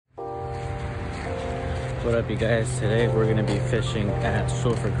What up, you guys? Today we're gonna be fishing at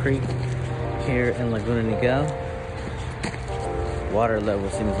Sulphur Creek here in Laguna, Niguel. Water level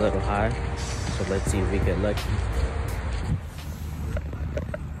seems a little high, so let's see if we get lucky.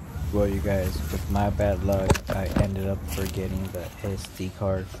 Well, you guys, with my bad luck, I ended up forgetting the SD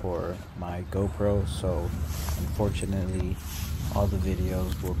card for my GoPro, so unfortunately all the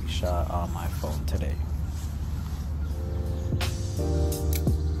videos will be shot on my phone today.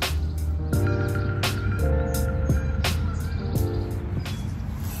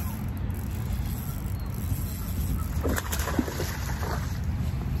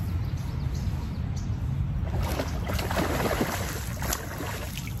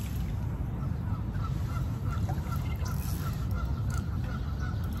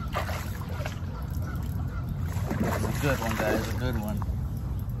 Good one, guys, a good one.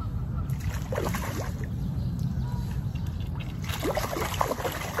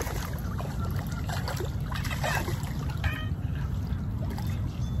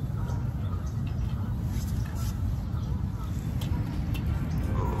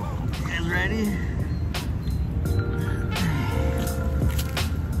 You guys ready?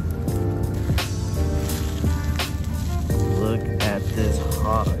 Look at this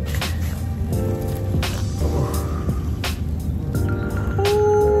HAWG.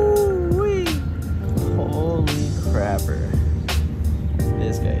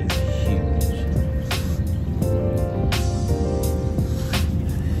 This guy is huge.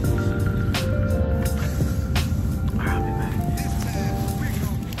 I'll be back.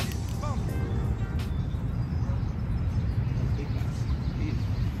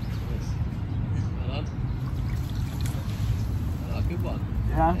 Oh, good one.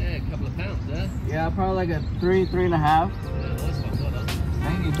 Yeah? Yeah, a couple of pounds there. Yeah, probably like a 3.5. Yeah, nice one. Well done.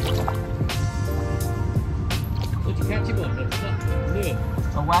 Thank you. What'd you catch him on? It's not new.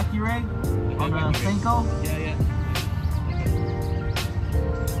 A wacky rig on the Cinco. Yeah, yeah.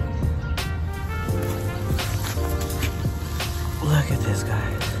 Look at this,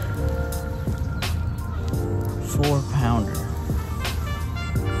 guys. 4-pounder.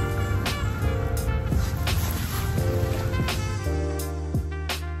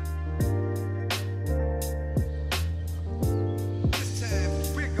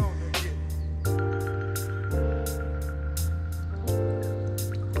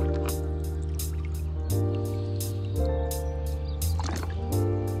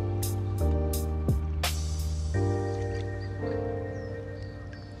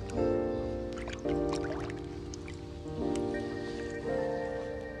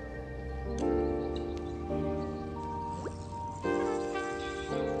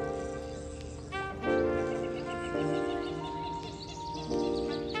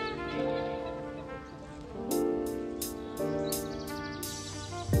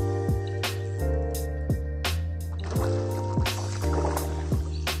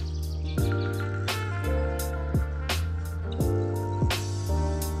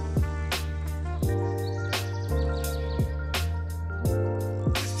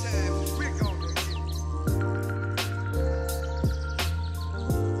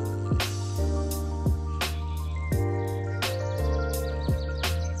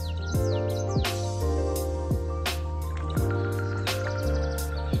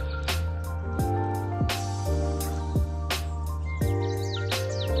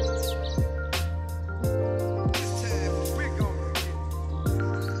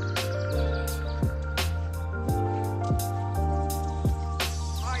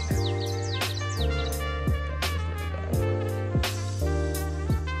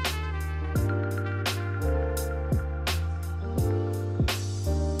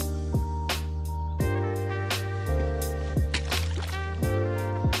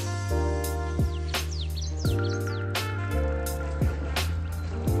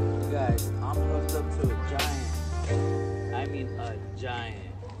 Giant.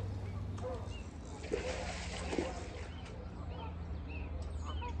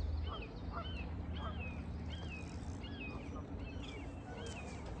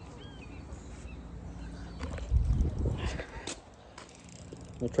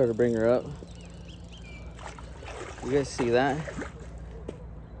 I'll try to bring her up. You guys see that?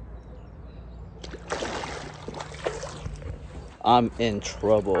 I'm in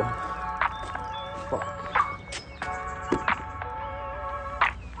trouble. Fuck.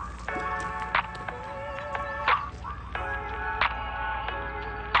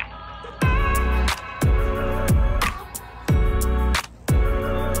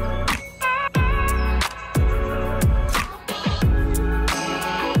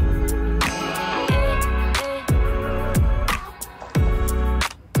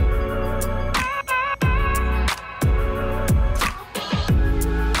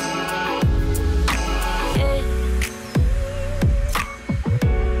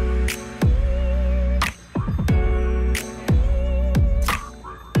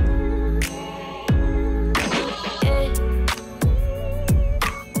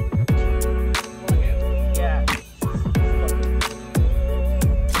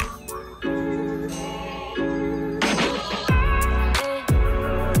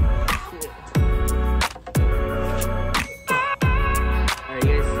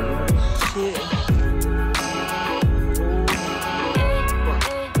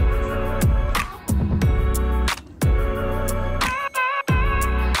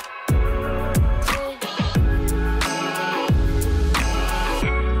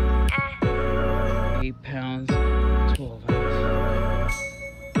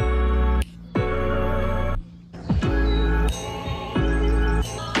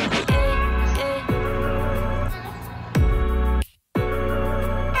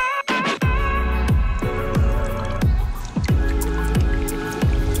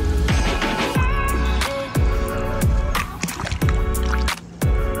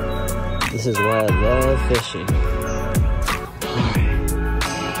 This is why I love fishing.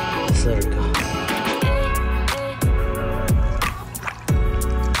 Let's let her go.